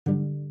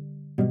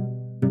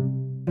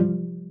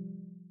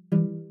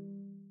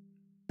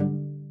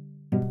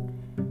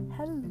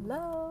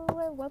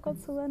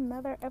welcome to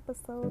another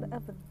episode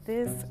of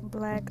This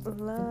Black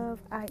Love.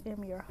 I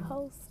am your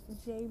host,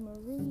 J.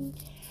 Marie,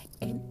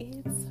 and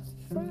it's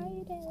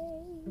Friday.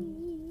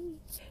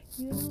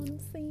 You know what I'm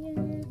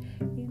saying?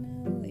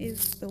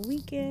 It's the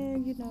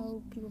weekend.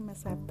 People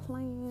must have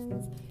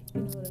plans, to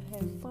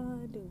have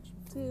fun, do what you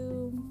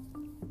do,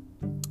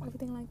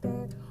 everything like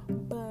that.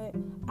 But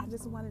I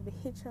just wanted to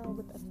hit y'all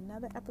with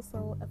another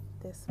episode of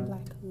This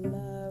Black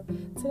Love.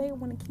 Today I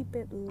want to keep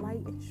it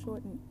light and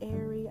short and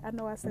airy. I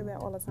know I say that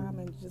all the time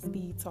and just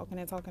be talking,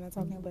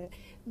 but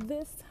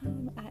this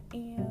time I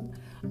am.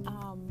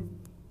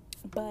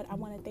 But I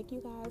want to thank you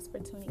guys for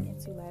tuning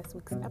into last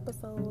week's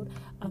episode.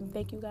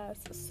 Thank you guys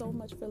so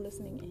much for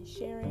listening and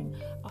sharing.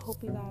 I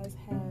hope you guys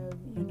have,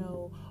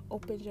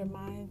 opened your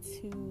mind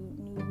to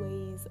new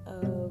ways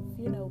of,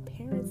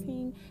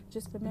 parenting.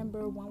 Just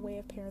remember, one way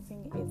of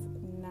parenting is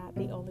not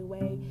the only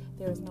way.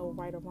 There is no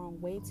right or wrong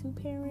way to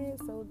parent.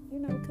 So,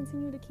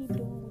 continue to keep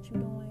doing what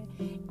you're doing,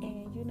 and,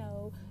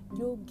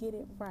 you'll get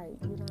it right.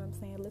 You know what I'm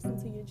saying? Listen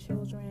to your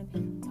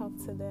children, talk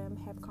to them,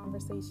 have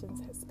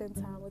conversations, spend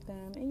time with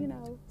them,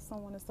 and, so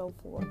on and so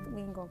forth.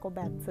 We ain't gonna go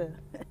back to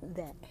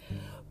that.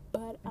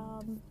 But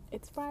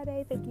it's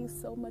Friday. Thank you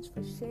so much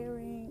for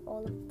sharing.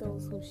 All of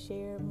those who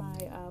shared my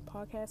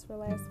podcast for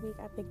last week,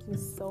 I thank you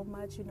so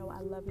much. I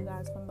love you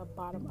guys from the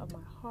bottom of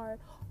my heart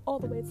all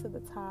the way to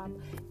the top.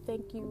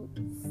 Thank you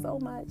so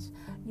much.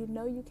 You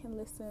can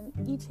listen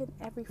each and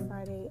every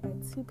Friday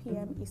at 2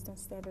 p.m. Eastern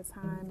Standard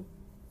Time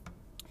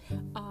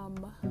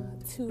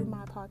to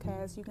my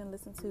podcast. You can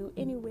listen to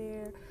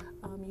anywhere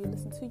you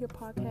listen to your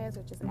podcast,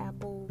 which is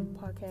Apple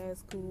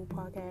Podcasts, Google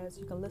Podcasts.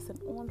 You can listen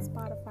on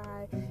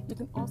Spotify. You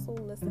can also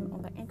listen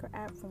on the Anchor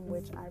app, from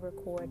which I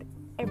record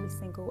every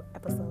single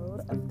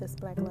episode of This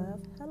Black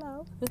Love.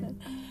 Hello.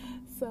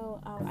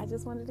 So I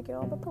just wanted to get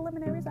all the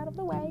preliminaries out of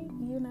the way.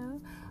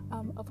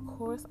 Of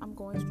course, I'm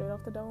going straight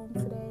off the dome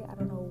today. I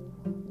don't know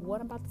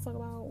what I'm about to talk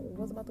about,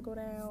 what's about to go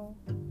down.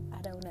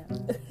 I don't know.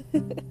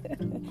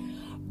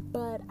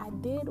 But I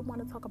did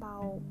want to talk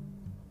about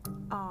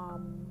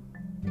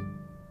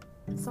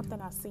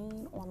something I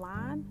seen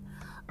online.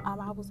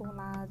 I was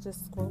online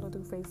just scrolling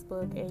through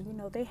Facebook,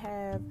 and they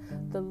have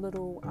the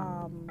little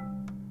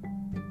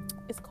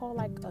it's called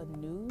like a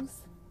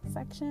news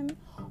section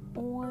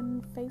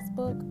on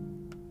Facebook.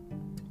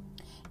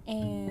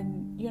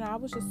 And I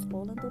was just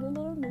scrolling through the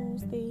little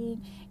news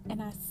thing,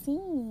 and I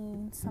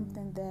seen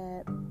something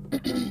that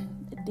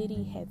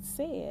Diddy had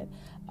said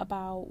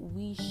about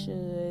we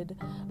should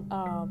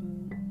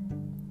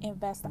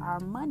invest our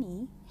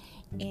money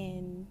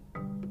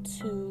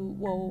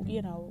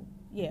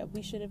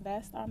we should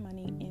invest our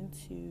money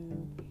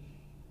into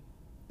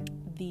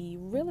the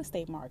real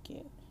estate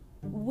market,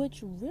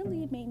 which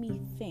really made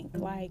me think,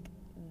 like,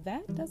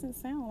 that doesn't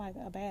sound like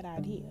a bad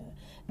idea.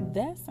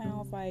 That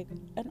sounds like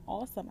an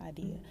awesome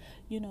idea.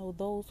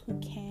 Those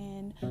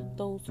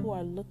who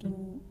are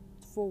looking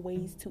for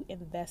ways to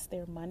invest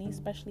their money,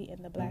 especially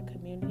in the Black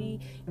community.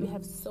 You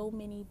have so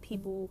many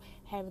people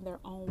having their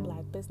own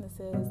Black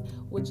businesses,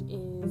 which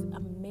is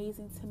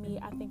amazing to me.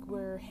 I think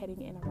we're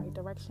heading in the right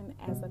direction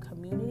as a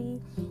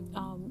community.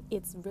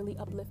 It's really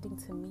uplifting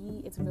to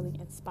me. It's really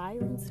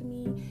inspiring to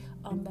me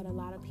that a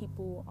lot of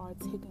people are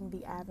taking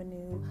the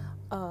avenue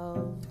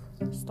of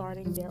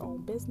starting their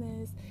own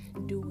business,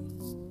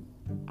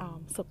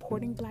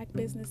 supporting Black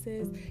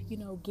businesses,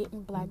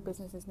 getting Black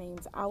businesses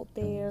names out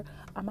there.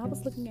 I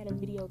was looking at a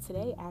video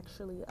today,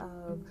 actually,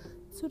 of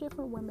two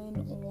different women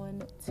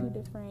on two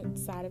different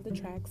sides of the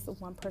tracks.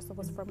 One person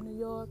was from New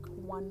York,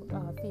 one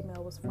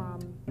female was from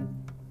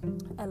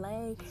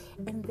LA,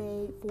 and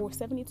for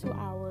 72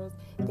 hours,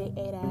 they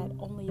ate at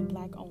only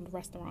Black-owned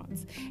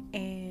restaurants,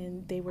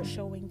 and they were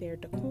showing their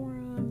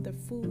decorum, the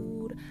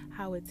food,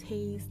 how it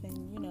tastes,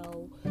 and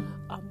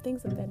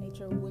things of that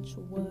nature, which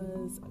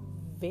was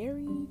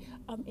very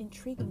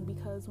intriguing,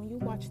 because when you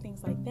watch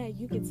things like that,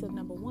 you get to,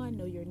 number one,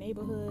 know your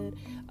neighborhood,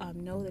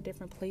 know the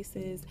different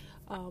places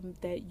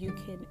that you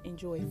can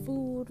enjoy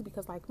food,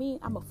 because like me,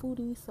 I'm a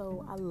foodie,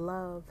 so I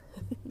love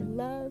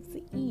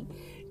to eat,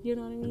 you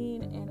know what I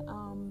mean? And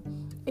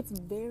it's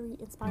very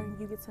inspiring.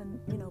 You get to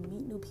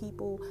meet new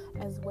people,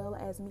 as well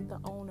as meet the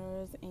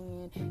owners,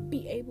 and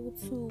be able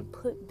to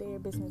put their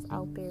business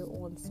out there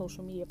on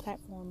social media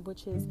platform,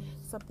 which is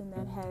something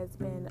that has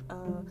been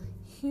a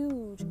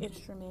huge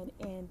instrument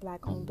in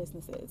Black-owned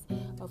businesses.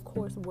 Of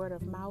course, word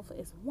of mouth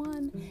is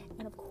one,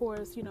 and of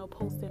course,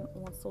 posting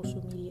on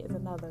social media is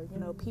another.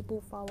 People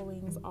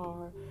followings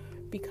are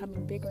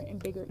becoming bigger and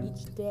bigger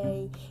each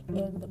day,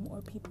 and the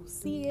more people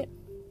see it,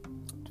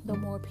 the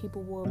more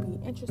people will be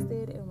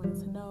interested and want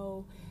to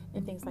know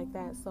and things like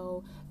that.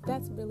 So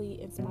that's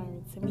really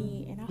inspiring to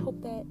me, and I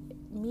hope that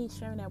me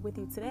sharing that with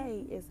you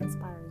today is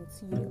inspiring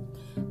to you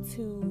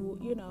to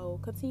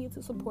continue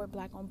to support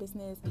Black-owned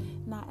business,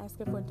 not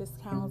asking for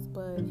discounts,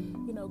 but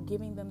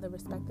giving them the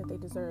respect that they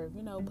deserve.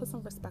 Put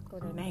some respect on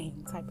their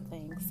name, type of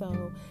thing.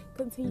 So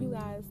continue,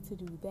 guys, to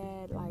do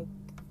that. Like,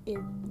 it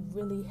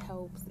really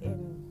helps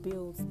and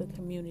builds the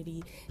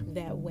community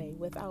that way.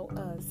 Without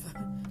us,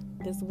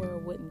 this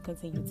world wouldn't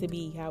continue to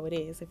be how it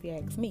is, if you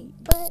ask me.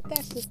 But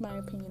that's just my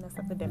opinion of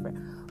something different.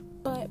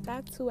 But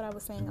back to what I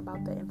was saying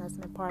about the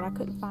investment part, I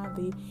couldn't find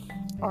the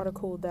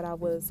article that I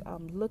was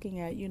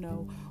looking at.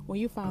 When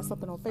you find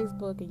something on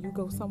Facebook and you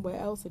go somewhere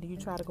else and you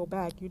try to go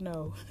back,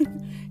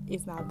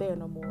 it's not there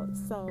no more.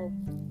 So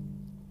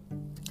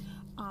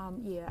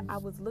I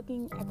was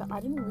looking at I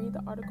didn't read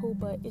the article,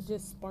 but it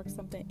just sparked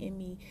something in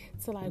me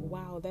to like,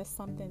 wow, that's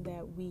something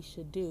that we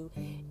should do,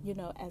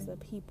 as a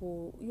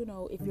people.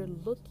 If you're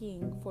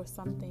looking for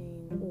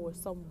something or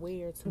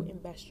somewhere to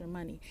invest your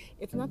money,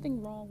 it's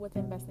nothing wrong with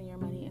investing your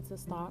money into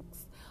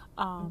stocks,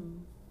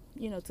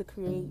 to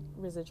create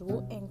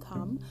residual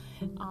income,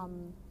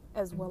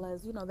 as well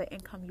as, the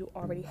income you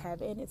already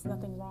have. And it's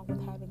nothing wrong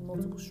with having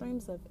multiple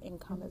streams of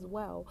income as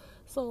well.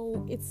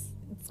 So it's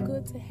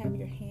good to have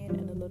your hand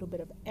in a little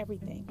bit of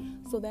everything.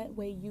 So that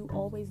way you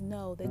always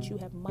know that you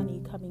have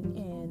money coming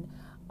in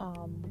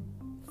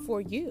for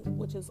you,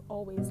 which is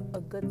always a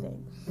good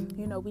thing.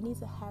 We need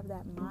to have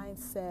that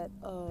mindset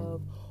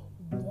of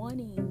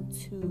wanting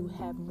to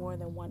have more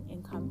than one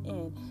income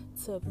in,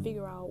 to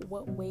figure out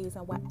what ways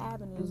and what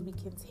avenues we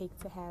can take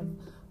to have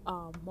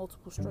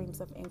multiple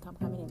streams of income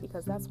coming in,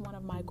 because that's one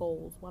of my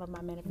goals. One of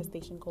my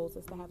manifestation goals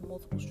is to have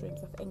multiple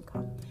streams of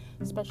income,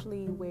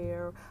 especially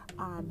where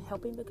I'm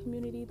helping the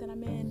community that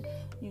I'm in,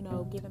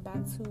 giving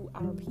back to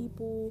our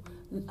people,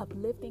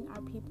 uplifting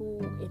our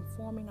people,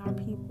 informing our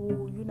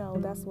people.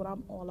 That's what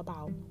I'm all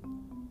about.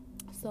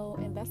 So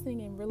investing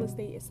in real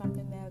estate is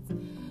something that's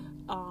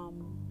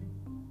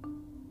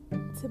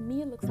to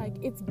me, it looks like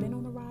it's been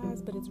on the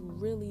rise, but it's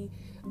really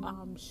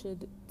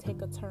should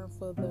take a turn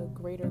for the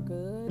greater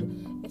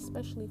good,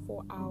 especially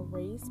for our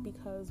race,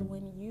 because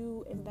when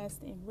you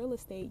invest in real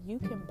estate, you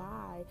can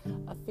buy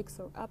a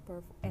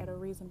fixer-upper at a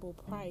reasonable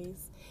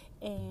price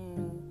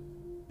and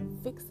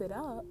fix it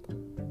up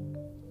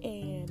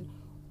and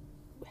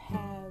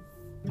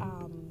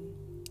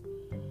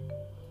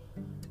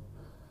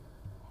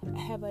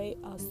have a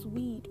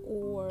suite,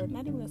 or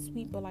not even a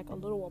suite, but like a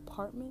little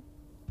apartment.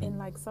 And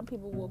like some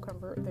people will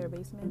convert their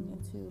basement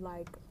into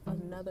like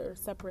another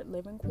separate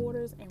living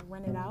quarters and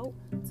rent it out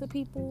to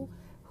people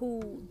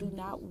who do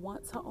not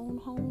want to own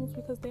homes,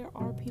 because there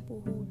are people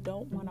who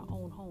don't want to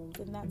own homes,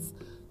 and that's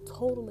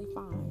totally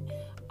fine.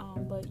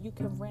 But they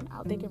can rent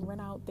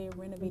out their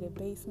renovated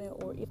basement,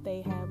 or if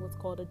they have what's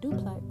called a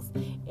duplex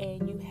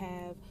and you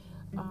have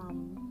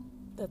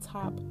the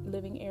top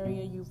living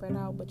area you rent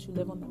out, but you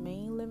live on the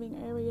main living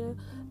area,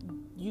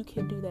 you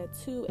can do that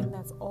too, and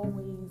that's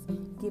always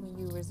giving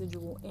you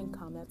residual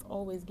income. That's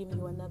always giving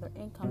you another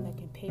income that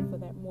can pay for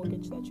that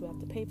mortgage that you have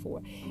to pay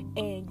for,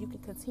 and you can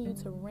continue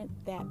to rent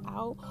that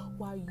out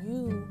while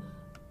you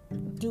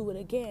do it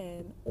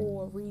again,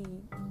 or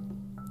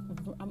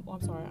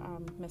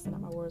I'm messing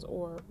up my words,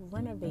 or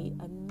renovate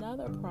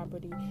another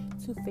property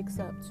to fix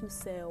up, to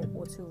sell,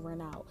 or to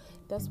rent out.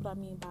 That's what I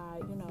mean by,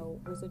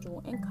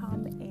 residual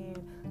income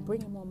and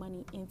bringing more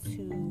money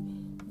into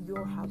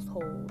your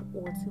household,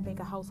 or to make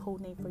a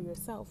household name for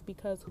yourself,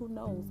 because who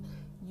knows,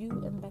 you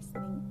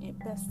investing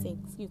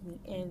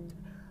in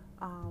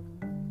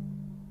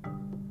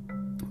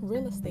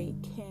real estate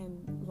can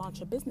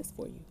launch a business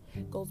for you.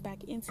 It goes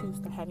back into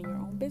having your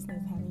own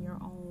business, having your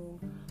own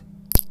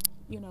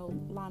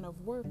line of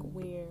work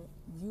where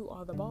you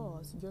are the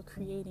boss. You're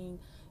creating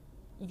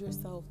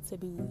yourself to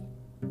be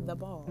the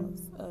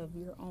boss of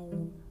your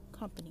own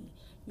company,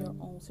 your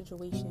own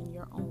situation,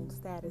 your own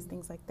status,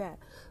 things like that.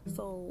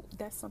 So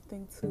that's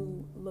something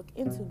to look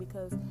into,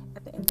 because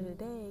at the end of the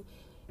day,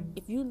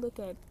 if you look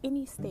at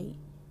any state,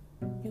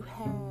 you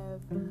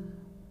have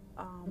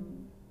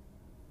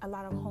a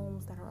lot of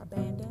homes that are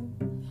abandoned.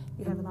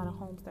 You have a lot of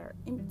homes that are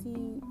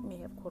empty, may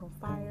have caught on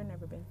fire,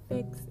 never been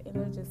fixed, and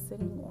they're just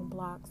sitting on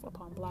blocks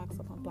upon blocks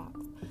upon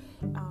blocks.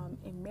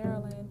 In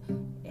Maryland,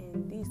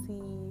 in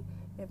DC,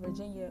 in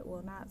Virginia,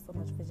 well, not so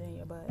much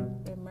Virginia, but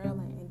in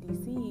Maryland and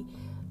DC,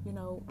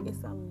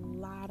 it's a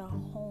lot of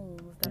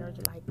homes that are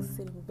like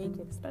sitting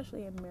vacant,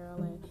 especially in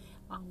Maryland,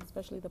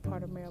 especially the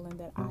part of Maryland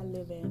that I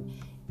live in.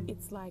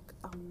 It's like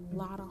a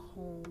lot of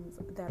homes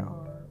that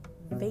are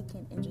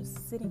vacant and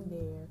just sitting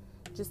there,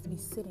 just to be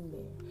sitting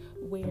there.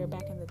 Where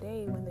back in the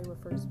day when they were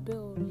first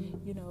built,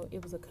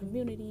 it was a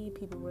community,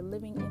 people were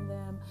living in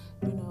them,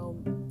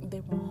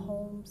 they were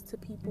homes to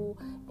people,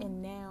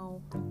 and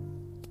now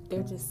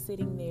they're just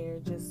sitting there,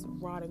 just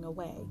rotting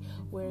away.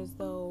 Whereas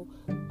though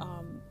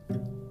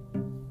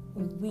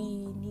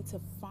we need to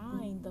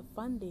find the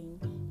funding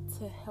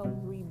to help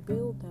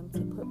rebuild them,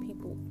 to put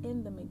people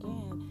in them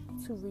again,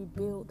 to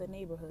rebuild the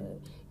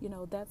neighborhood.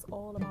 That's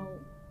all about,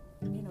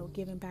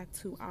 giving back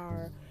to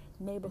our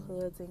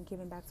neighborhoods and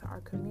giving back to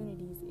our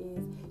communities,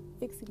 is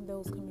fixing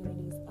those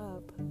communities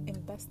up,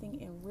 investing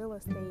in real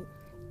estate,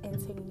 and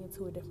taking it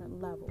to a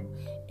different level.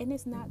 And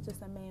it's not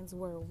just a man's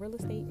world. Real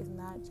estate is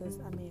not just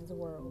a man's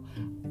world.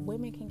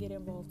 Women can get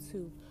involved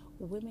too.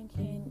 Women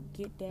can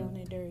get down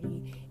and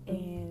dirty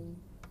and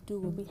do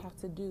what we have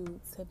to do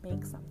to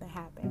make something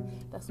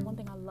happen. That's one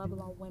thing I love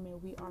about women.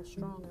 We are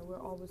strong and we're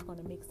always going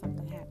to make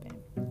something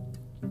happen.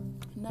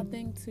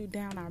 Nothing to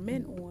down our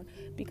men on,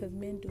 because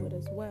men do it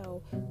as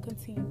well.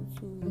 Continue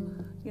to,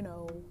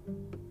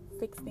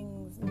 fix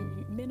things.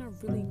 Men are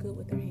really good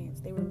with their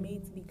hands. They were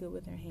made to be good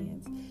with their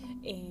hands.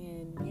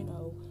 And,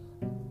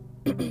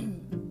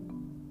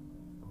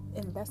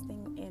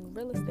 investing in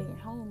real estate and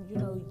home,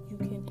 you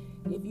can,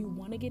 if you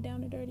want to get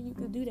down and dirty, you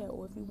can do that.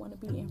 Or if you want to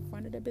be in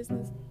front of the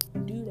business,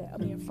 do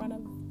that. In front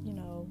of,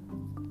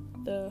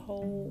 the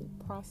whole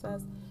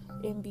process,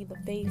 and be the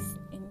face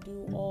and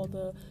do all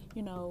the,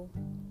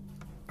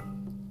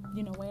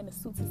 wearing the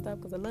suits and stuff,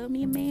 because I love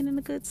me a man in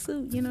a good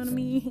suit, you know what I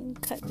mean?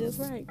 Cut just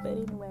right. But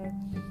anyway,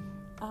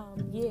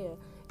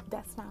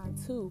 that's fine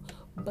too.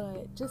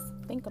 But just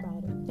think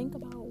about it. Think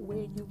about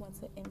where you want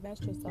to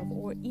invest yourself.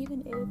 Or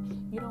even if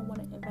you don't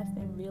want to invest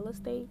in real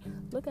estate,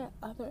 look at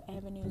other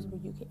avenues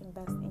where you can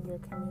invest in your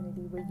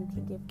community, where you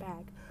can give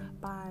back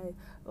by,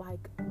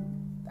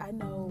 I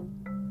know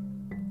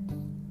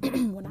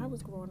when I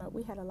was growing up,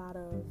 we had a lot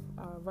of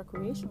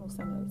recreational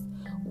centers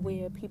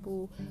where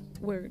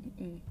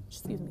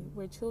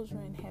where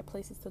children had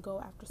places to go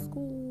after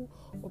school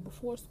or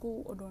before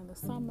school or during the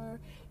summer,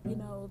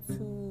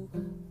 to,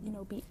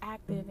 be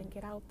active and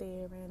get out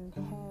there and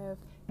have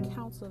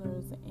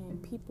counselors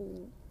and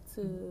people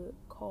to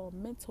call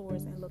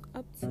mentors and look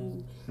up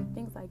to,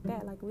 things like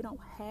that. We don't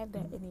have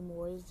that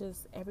anymore. It's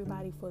just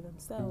everybody for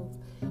themselves,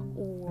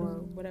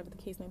 or whatever the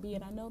case may be.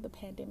 And I know the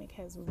pandemic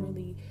has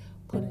really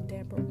put a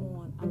damper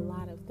on a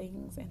lot of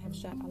things and have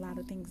shut a lot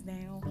of things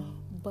down,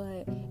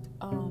 but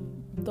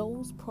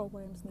those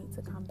programs need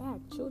to come back.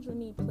 Children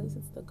need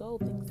places to go,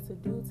 things to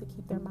do to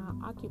keep their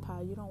mind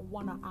occupied. You don't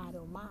want an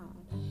idle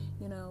mind,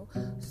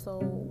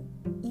 so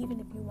even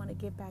if you want to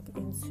give back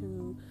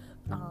into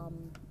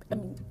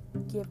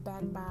give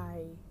back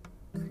by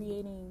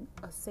creating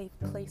a safe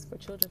place for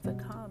children to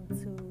come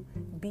to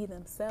be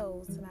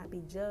themselves, to not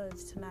be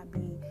judged, to not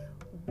be,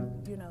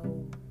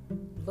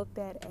 looked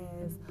at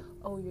as,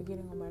 oh, you're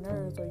getting on my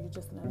nerves, or you're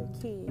just another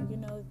kid.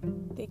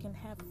 They can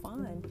have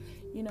fun.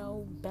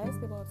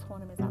 Basketball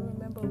tournaments. I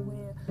remember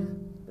where,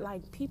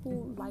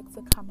 people like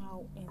to come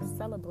out and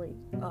celebrate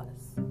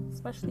us,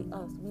 especially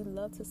us. We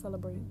love to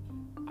celebrate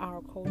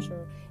our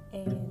culture,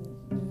 and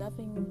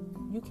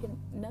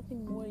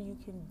nothing more you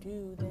can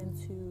do than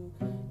to,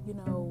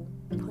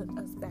 put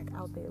us back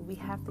out there. We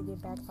have to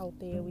get back out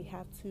there. We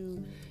have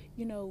to,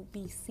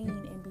 be seen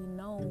and be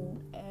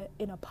known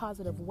in a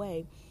positive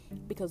way,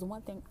 because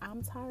one thing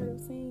I'm tired of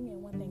seeing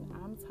and one thing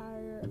I'm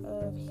tired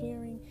of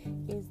hearing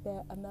is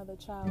that another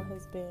child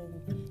has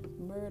been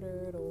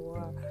murdered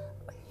or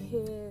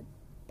hit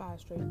by a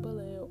stray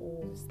bullet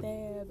or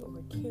stabbed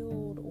or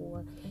killed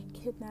or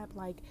kidnapped.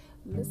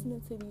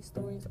 Listening to these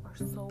stories are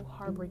so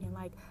heartbreaking.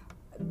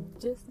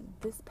 Just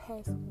this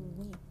past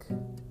week,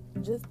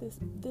 just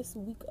this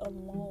week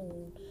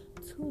alone,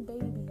 2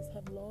 babies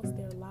have lost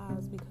their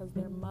lives because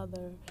their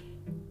mother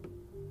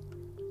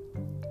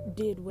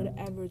did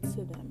whatever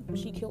to them.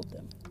 She killed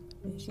them.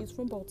 And she's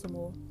from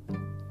Baltimore,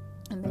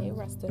 and they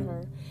arrested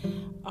her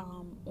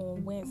on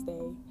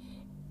Wednesday.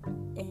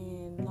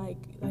 And like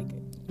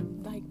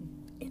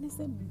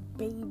innocent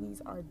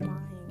babies are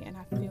dying, and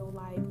I feel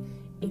like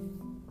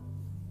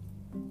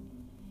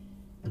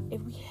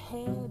if we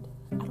had,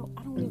 I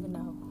don't even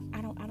know.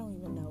 I don't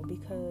even know,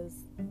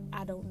 because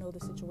I don't know the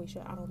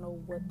situation. I don't know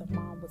what the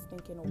mom was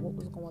thinking or what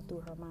was going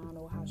through her mind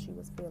or how she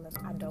was feeling.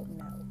 I don't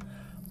know.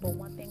 But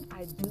one thing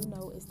I do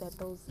know is that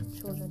those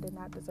children did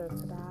not deserve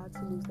to die,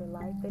 to lose their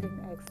life. They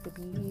didn't ask to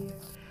be here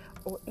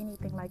or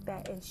anything like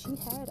that. And she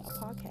had a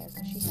podcast,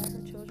 and she had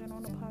her children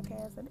on the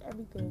podcast and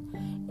everything.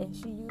 And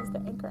she used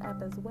the Anchor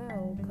app as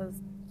well, because,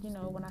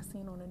 when I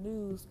seen on the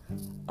news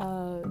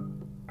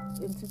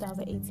in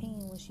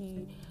 2018 when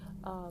she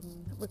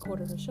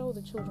recorded her show,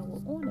 the children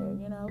were on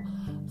there,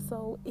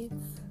 So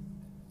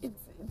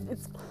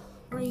it's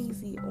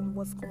crazy on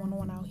what's going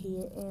on out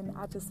here, and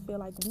I just feel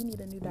like we need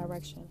a new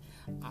direction.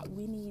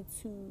 We need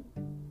to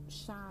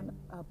shine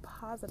a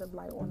positive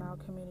light on our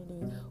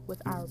community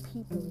with our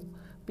people,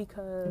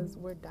 because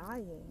we're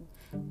dying,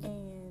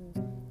 and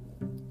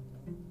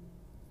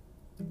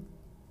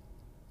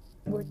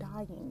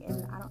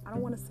I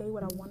don't want to say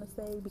what I want to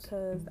say,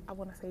 because I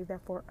want to save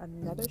that for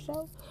another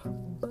show,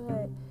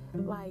 but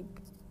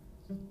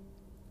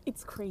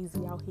it's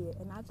crazy out here,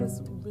 and I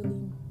just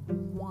really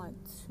want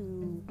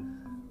to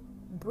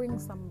bring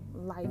some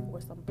light or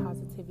some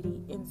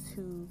positivity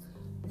into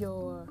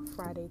your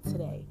Friday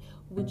today,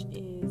 which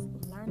is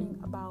learning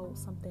about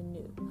something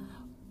new.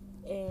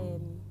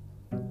 And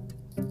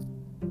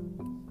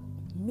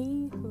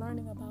me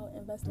learning about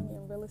investing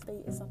in real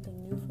estate is something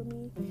new for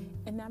me,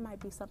 and that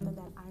might be something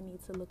that I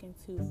need to look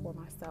into for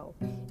myself,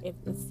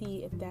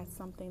 see if that's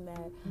something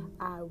that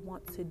I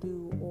want to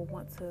do or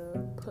want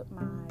to put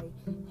my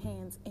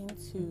hands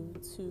into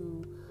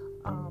to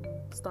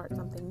start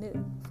something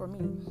new for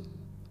me.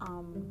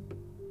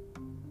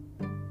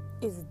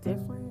 It's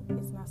different.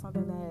 It's not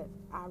something that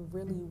I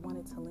really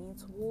wanted to lean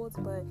towards,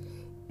 but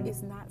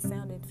it's not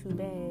sounding too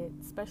bad,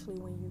 especially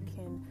when you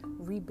can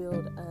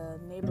rebuild a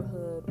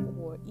neighborhood,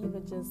 or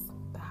even just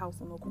the house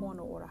in the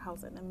corner or the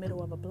house in the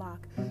middle of a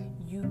block.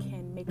 You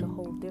can make a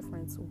whole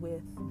difference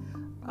with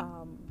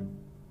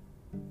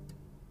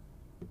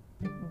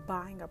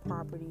buying a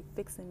property,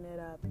 fixing it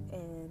up,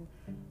 and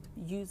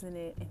using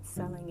it and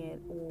selling it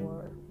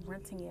or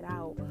renting it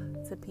out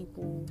to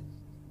people,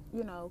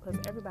 because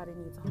everybody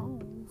needs a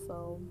home,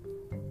 so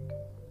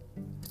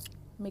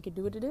make it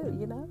do what it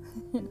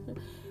do.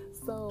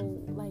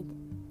 So,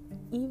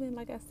 even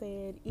like I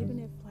said, even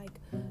if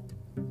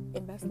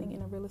investing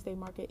in a real estate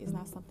market is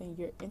not something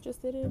you're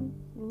interested in,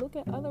 look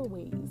at other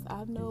ways.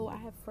 I know I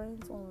have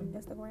friends on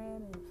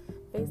Instagram and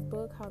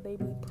Facebook, how they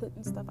be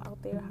putting stuff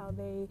out there, how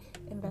they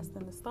invest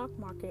in the stock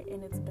market,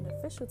 and it's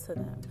beneficial to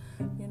them.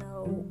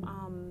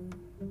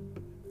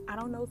 I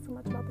don't know too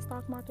much about the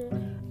stock market.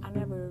 I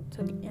never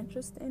took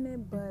interest in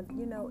it, but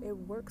it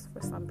works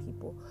for some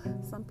people.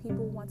 Some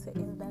people want to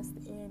invest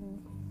in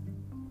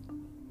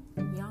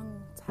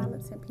young,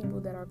 talented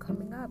people that are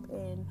coming up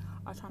and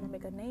are trying to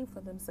make a name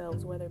for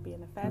themselves, whether it be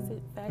in the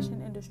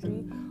fashion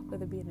industry,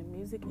 whether it be in the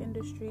music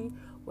industry,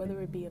 whether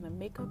it be in the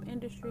makeup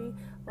industry.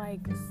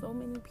 So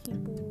many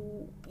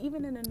people,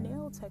 even in the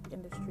nail tech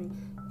industry,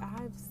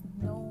 I've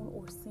known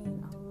or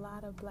seen a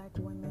lot of black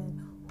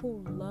women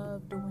who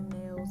love doing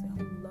nails and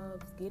who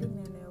loves getting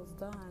their nails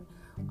done,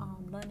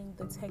 learning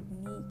the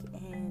technique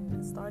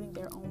and starting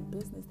their own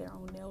business, their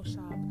own nail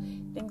shop,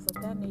 things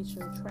of that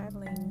nature,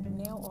 traveling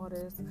nail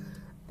artists,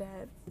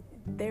 that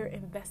they're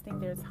investing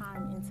their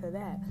time into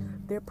that.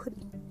 They're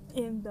putting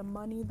in the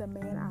money, the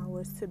man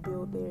hours to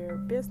build their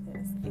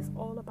business. It's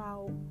all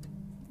about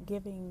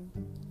giving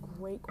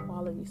great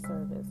quality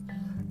service.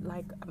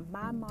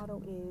 My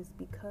motto is,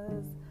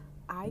 because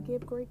I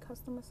give great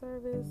customer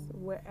service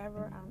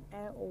wherever I'm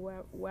at,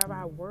 or wherever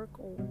I work,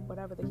 or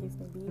whatever the case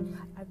may be,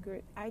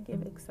 I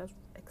give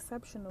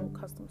exceptional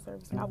customer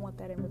service. I want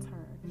that in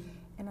return.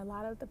 And a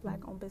lot of the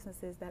black-owned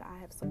businesses that I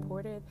have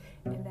supported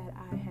and that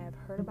I have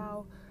heard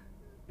about,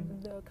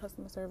 the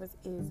customer service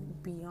is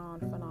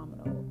beyond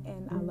phenomenal,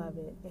 and I love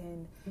it.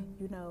 And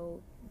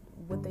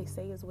what they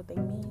say is what they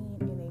mean,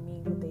 and they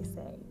mean what they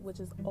say, which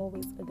is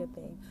always a good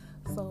thing.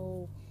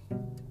 So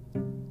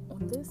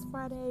on this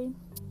Friday,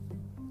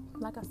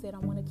 like I said, I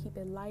want to keep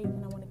it light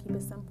and I want to keep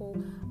it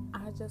simple.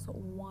 I just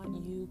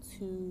want you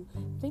to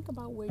think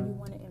about where you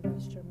want to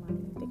invest your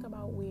money. Think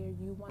about where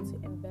you want to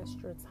invest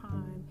your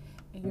time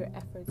and your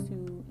effort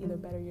to either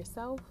better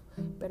yourself,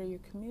 better your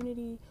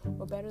community,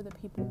 or better the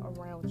people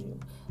around you.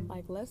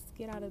 Let's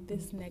get out of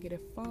this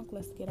negative funk.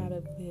 Let's get out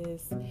of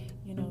this,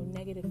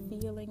 negative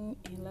feeling,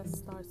 and let's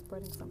start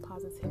spreading some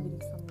positivity,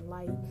 some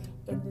light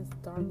in this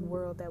dark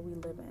world that we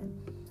live in.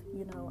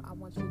 I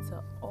want you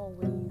to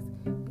always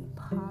be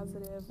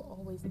positive.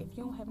 Always, if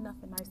you don't have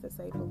nothing nice to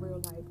say, for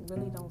real,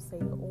 really don't say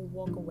it, or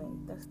walk away.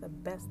 That's the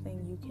best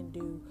thing you can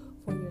do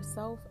for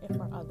yourself and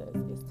for others,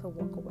 is to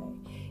walk away.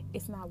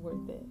 It's not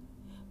worth it.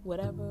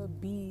 Whatever,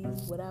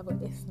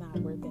 it's not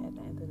worth it at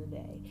the end of the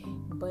day.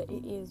 But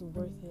it is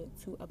worth it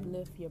to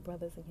uplift your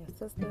brothers and your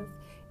sisters.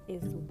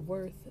 It's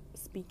worth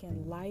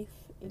speaking life.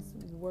 It's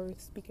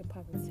worth speaking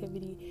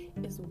positivity.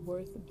 It's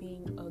worth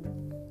being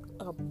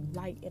a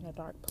light in a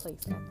dark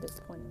place at this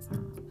point in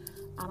time.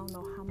 I don't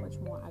know how much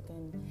more I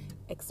can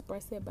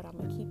express it, but I'm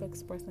going to keep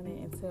expressing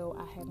it until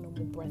I have no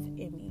more breath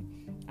in me.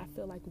 I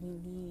feel like we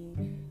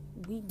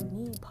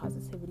need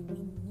positivity.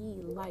 We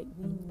need light.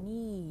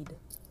 We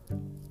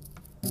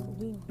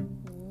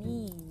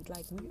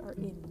are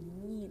in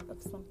need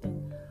of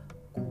something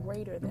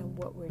greater than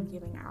what we're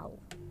giving out.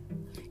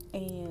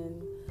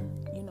 And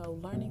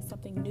learning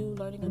something new,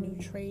 learning a new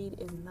trade,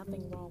 is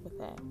nothing wrong with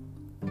that.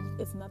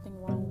 It's nothing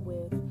wrong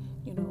with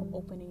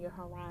opening your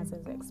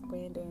horizons,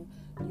 expanding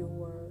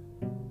your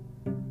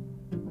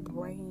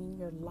brain,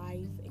 your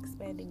life,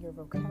 expanding your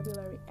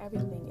vocabulary,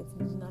 everything. It's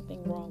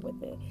nothing wrong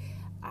with it.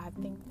 I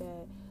think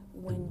that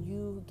when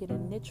you get a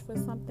niche for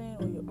something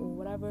or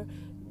whatever,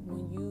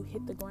 when you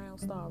hit the ground,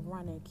 start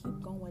running,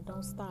 keep going,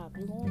 don't stop.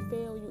 You're going to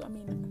fail.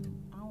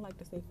 I don't like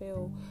to say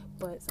fail,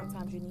 but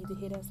sometimes you need to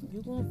hit us.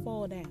 You're going to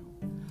fall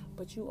down,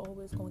 but you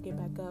always going to get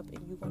back up,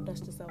 and you're going to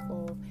dust yourself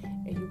off,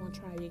 and you're going to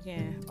try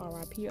again.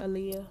 R.I.P.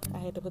 Aaliyah. I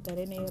had to put that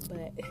in there,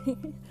 but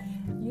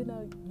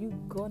you're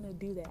going to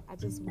do that. I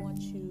just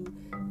want you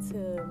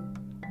to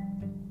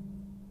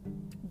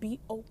be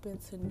open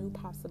to new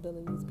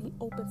possibilities. Be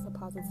open to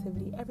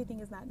positivity. Everything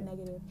is not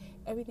negative.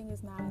 Everything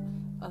is not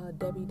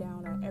Debbie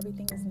Downer.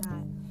 Everything is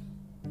not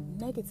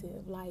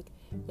negative.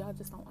 Y'all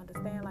just don't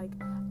understand.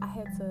 I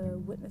had to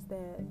witness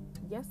that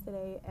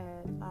yesterday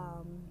at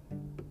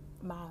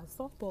my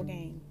softball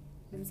game.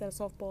 We was at a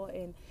softball,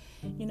 and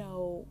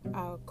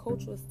our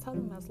coach was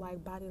telling us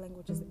body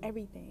language is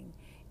everything.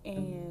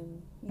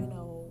 And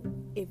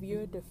if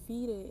you're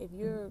defeated, if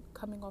you're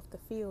coming off the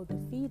field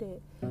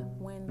defeated,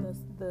 when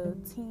the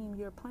team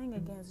you're playing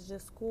against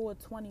just scored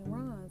 20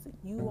 runs,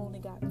 you only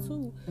got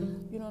 2,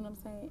 you know what I'm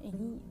saying,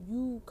 and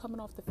you coming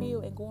off the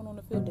field and going on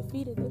the field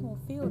defeated, they're gonna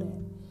feel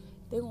that.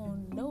 they're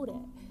going to know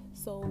that.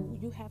 So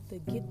you have to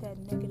get that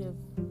negative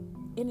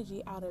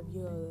energy out of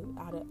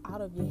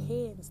your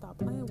head and stop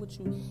playing with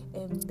you,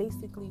 and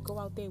basically go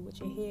out there with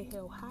your head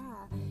held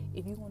high.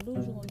 If you're gonna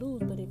lose, you're gonna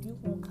lose, but if you're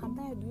gonna come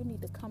back, you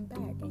need to come back,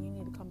 and you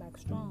need to come back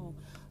strong.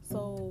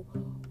 So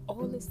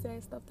all this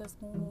sad stuff that's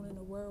going on in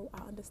the world,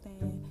 I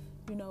understand,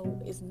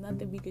 it's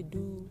nothing we could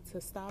do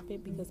to stop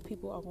it, because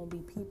people are gonna be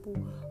people,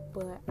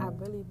 but I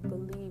really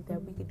believe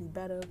that we could do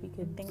better, we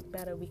could think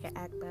better, we could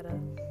act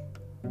better,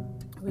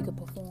 we could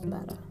perform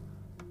better.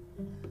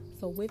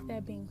 So with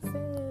that being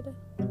said,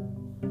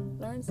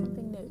 learn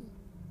something new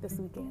this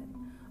weekend.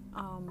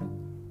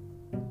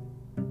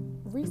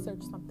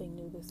 Research something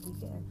new this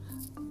weekend.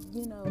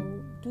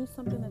 Do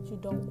something that you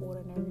don't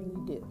ordinarily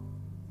do,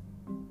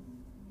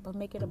 but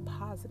make it a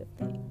positive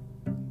thing.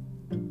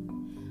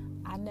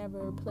 I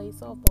never played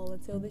softball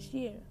until this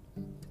year,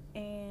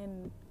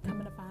 and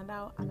coming to find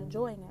out, I'm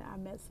enjoying it. I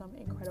met some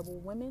incredible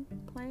women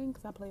playing,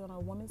 because I play on a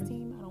women's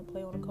team. I don't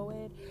play on a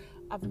co-ed.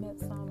 I've met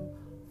some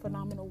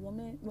phenomenal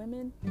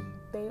women.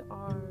 They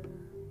are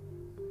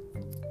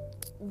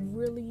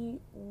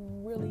really,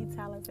 really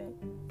talented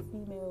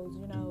females,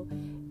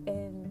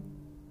 and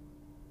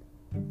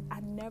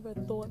I never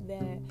thought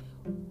that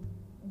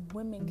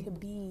women could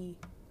be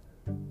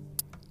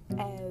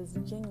as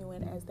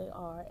genuine as they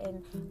are,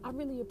 and I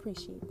really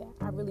appreciate that.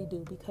 I really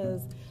do,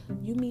 because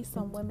you meet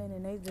some women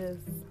and they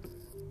just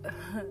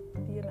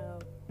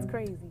it's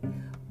crazy,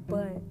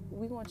 but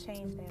we're gonna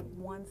change that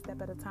one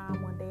step at a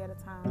time, one day at a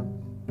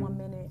time, 1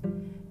 minute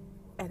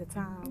at a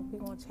time. We're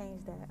gonna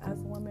change that. Us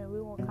women,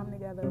 we're gonna come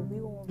together,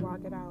 we're gonna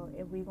rock it out,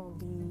 and we're gonna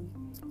be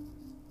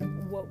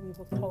what we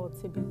were called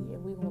to be,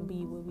 and we're gonna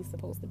be what we're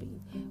supposed to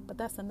be. But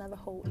that's another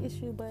whole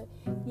issue. But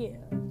yeah,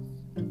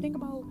 think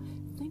about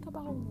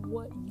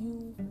what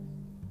you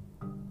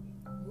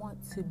want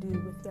to do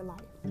with your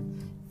life.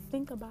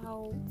 Think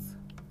about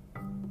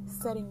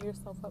setting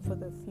yourself up for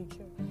the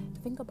future.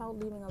 Think about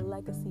leaving a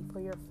legacy for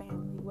your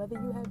family. Whether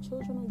you have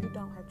children or you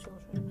don't have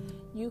children,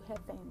 you have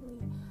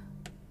family.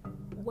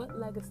 What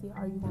legacy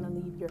are you going to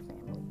leave your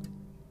family?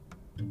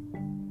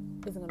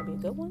 Is it going to be a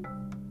good one?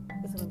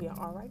 Is it going to be an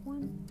alright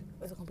one?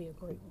 Or is it going to be a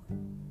great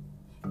one?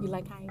 You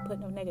like how I ain't put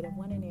no negative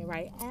one in there,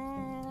 right?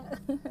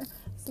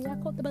 See, I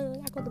caught the bug.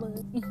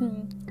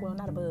 Well,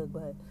 not a bug,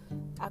 but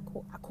I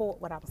caught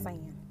what I was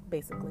saying,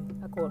 basically.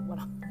 I caught what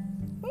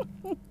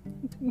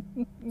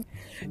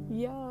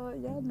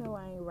y'all know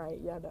I ain't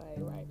right. Y'all know I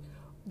ain't right.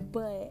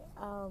 But,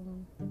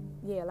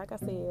 yeah, like I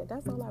said,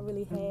 that's all I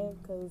really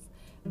have, because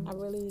I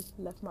really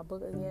left my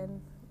book again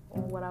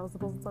on what I was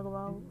supposed to talk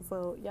about.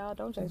 So, y'all,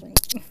 don't judge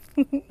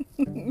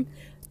me.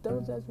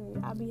 Don't judge me.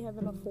 I be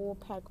having a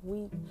full-pack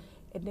week,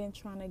 and then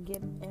trying to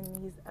get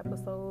in these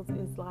episodes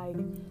is like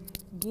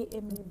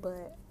getting me,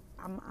 but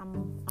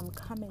I'm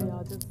coming,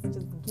 y'all. Just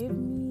give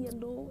me a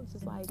little,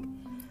 just like,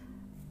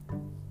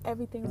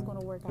 everything's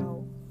gonna work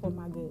out for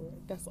my good.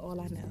 That's all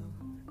I know.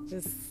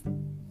 Just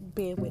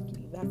bear with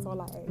me. That's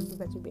all I ask, is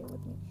that you bear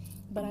with me.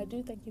 But I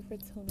do thank you for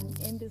tuning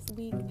in this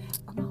week.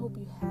 I hope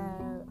you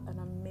have an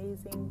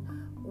amazing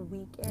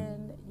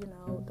weekend.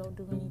 Don't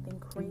do anything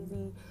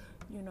crazy.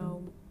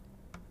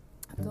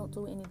 Don't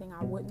do anything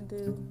I wouldn't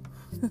do.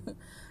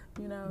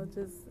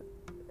 Just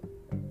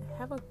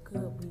have a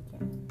good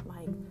weekend.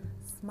 Like,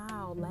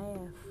 smile,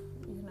 laugh,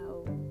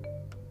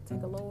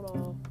 take a load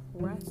off,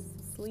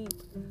 rest, sleep,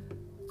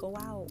 go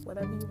out,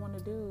 whatever you want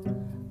to do,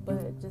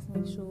 but just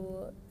make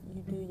sure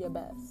you do your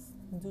best.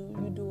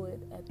 You do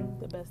it at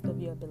the best of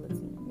your ability.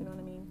 You know what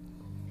I mean?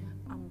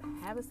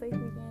 Have a safe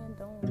weekend.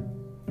 Don't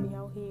be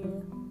out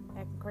here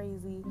acting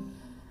crazy.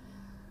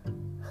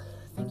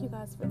 Thank you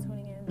guys for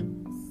tuning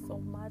in so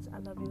much. I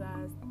love you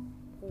guys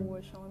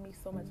for showing me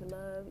so much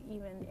love.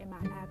 Even in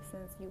my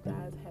absence, you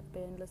guys have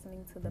been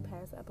listening to the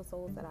past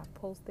episodes that I've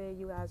posted.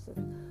 You guys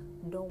just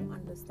don't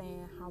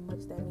understand how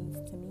much that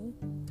means to me.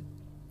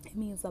 It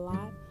means a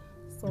lot.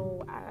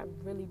 So I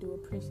really do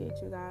appreciate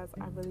you guys.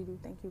 I really do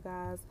thank you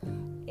guys,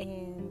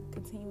 and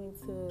continuing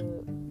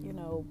to,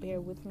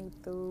 bear with me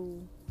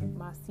through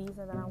my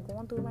season that I'm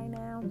going through right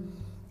now.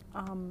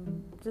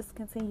 Just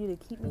continue to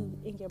keep me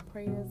in your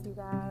prayers, you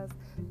guys.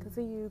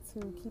 Continue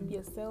to keep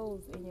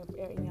yourselves in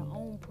your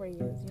own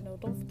prayers.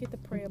 Don't forget to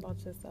pray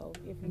about yourself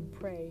if you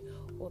pray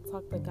or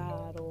talk to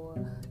God, or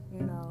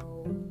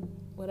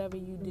whatever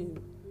you do.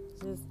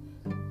 Just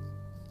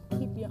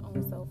keep your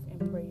own self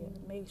in prayer.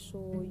 Make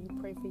sure you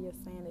pray for your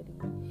sanity.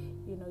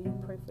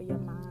 You pray for your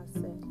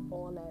mindset,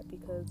 all that,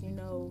 because in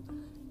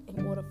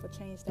order for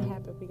change to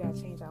happen, we gotta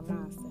change our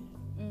mindset.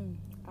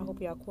 I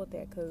hope y'all caught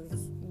that, because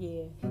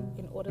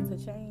in order to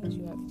change,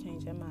 you have to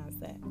change your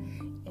mindset,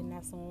 and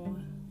that's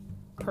on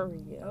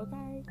period.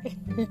 Okay.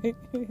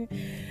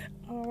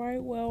 All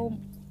right. Well,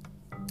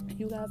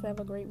 you guys have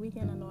a great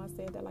weekend. I know I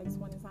said that like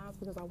 20 times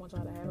because I want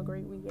y'all to have a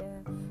great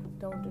weekend.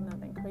 Don't do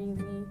nothing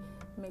crazy.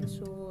 Make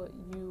sure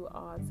you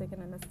are taking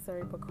the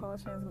necessary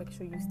precautions. Make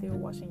sure you're still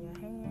washing your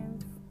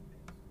hands.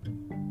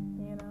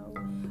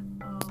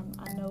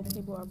 I know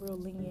people are real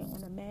lenient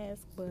on the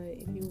mask, but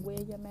if you wear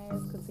your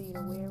mask, continue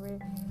to wear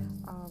it.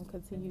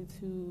 Continue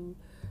to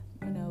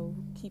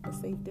keep a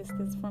safe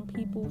distance from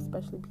people,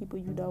 especially people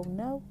you don't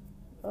know.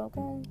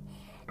 Okay?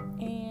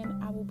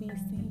 And I will be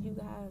seeing you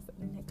guys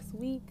next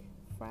week,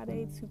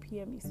 Friday, 2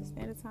 p.m. Eastern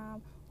Standard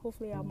Time.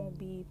 Hopefully I won't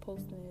be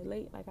posting it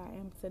late like I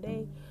am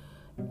today.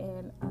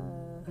 And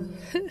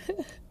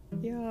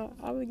y'all,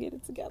 I'm gonna get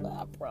it together.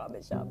 I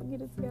promise y'all, I'm gonna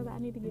get it together. I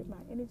need to get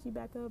my energy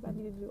back up. I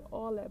need to do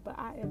all that. But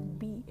I am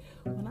beat.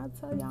 When I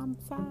tell y'all I'm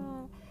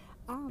tired.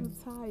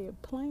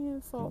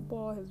 Playing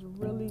softball has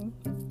really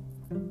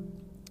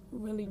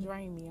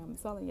drained me. I'm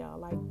telling y'all,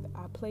 like,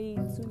 I played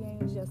 2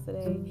 games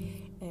yesterday,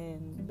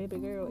 and baby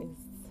girl is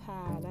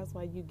tired. That's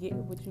why you get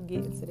what you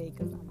getting today,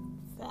 because I'm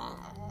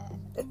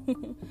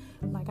tired.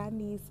 Like, I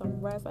need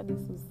some rest, I need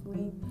some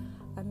sleep,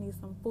 I need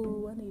some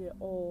food, I need it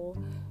all.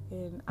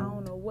 And I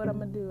don't know what I'm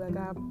gonna do. I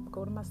gotta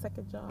go to my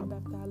second job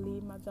after I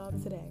leave my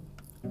job today.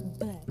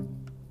 But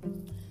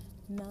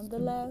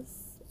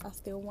nonetheless, I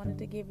still wanted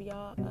to give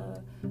y'all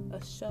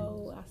a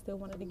show. I still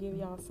wanted to give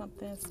y'all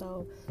something.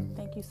 So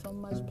thank you so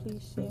much.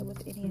 Please share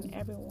with any and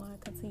everyone.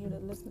 Continue to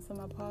listen to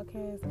my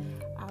podcast.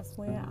 I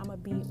swear I'm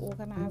going to be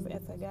organized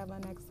and together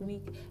next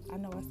week. I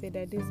know I said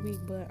that this week,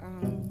 but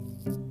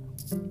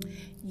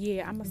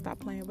yeah, I'm going to stop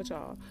playing with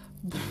y'all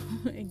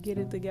and get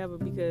it together,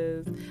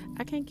 because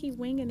I can't keep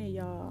winging it,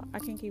 y'all. I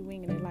can't keep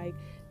winging it. Like,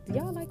 do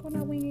y'all like when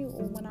I wing it,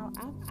 or when I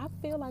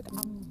feel like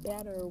I'm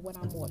better when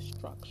I'm more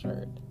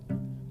structured?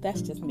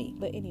 That's just me.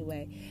 But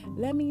anyway,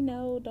 let me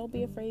know. Don't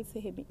be afraid to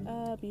hit me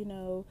up.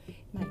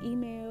 My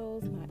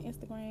emails, my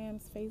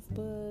Instagrams,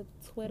 Facebook,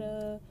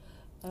 Twitter.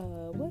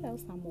 What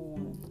else I'm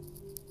on?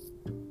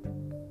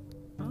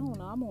 I don't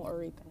know. I'm on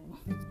everything.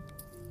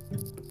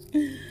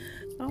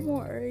 I'm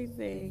on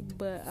everything.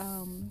 But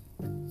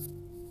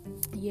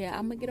yeah,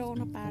 I'm gonna get on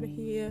up out of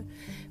here.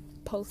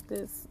 Post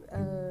this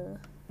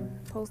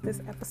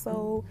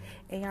episode,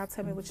 and y'all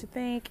tell me what you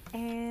think.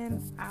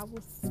 And I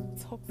will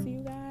talk to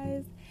you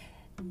guys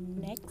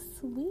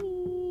next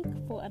week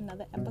for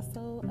another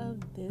episode of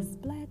This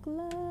Black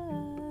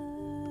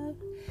Love.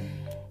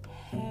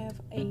 Have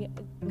a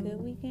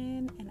good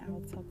weekend, and I will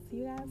talk to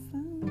you guys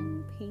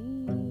soon.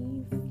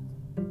 Peace.